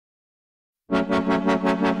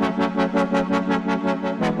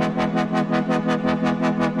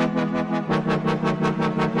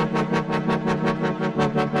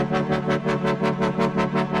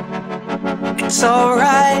It's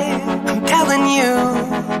alright, I'm telling you.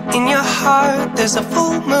 In your heart there's a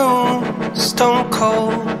full moon, stone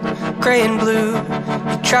cold, grey and blue.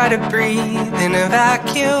 You try to breathe in a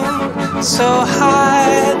vacuum, so high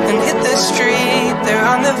and hit the street. They're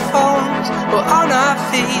on their phones, we're on our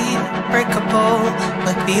feet, breakable,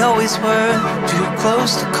 like we always were, too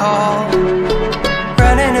close to call.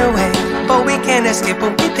 Running away, but we can't escape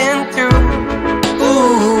what we've been through.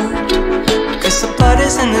 Ooh, 'cause the blood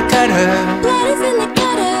is in the gutter. Blood is in the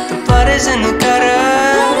gutter. The blood is in the gutter.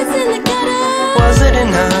 Blood is in the gutter. Was it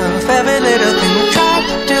enough, every little thing we tried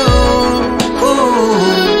to do? Ooh,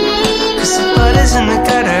 'cause the blood is in the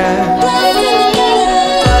gutter. Blood is in the gutter.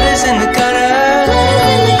 Blood is in the gutter.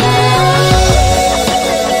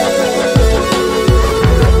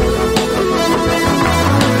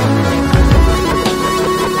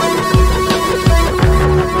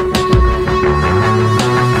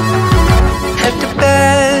 Head to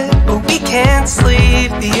bed, but we can't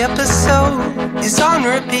sleep. The episode is on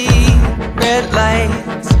repeat. Red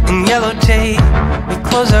lights and yellow tape. We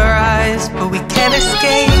close our eyes, but we can't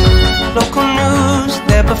escape. Local news,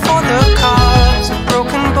 there before the cars. A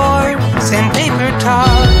broken board, sandpaper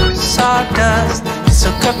toss, sawdust to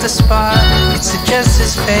soak up the spot. It suggests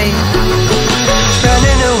his fate.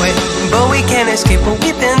 Running away, but we can't escape what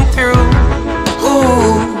we've been through.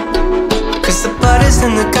 Ooh, 'cause the blood is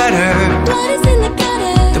in the gutter. Blood is in the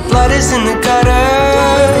gutter. The blood is in the gutter.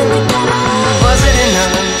 Blood is in the gutter.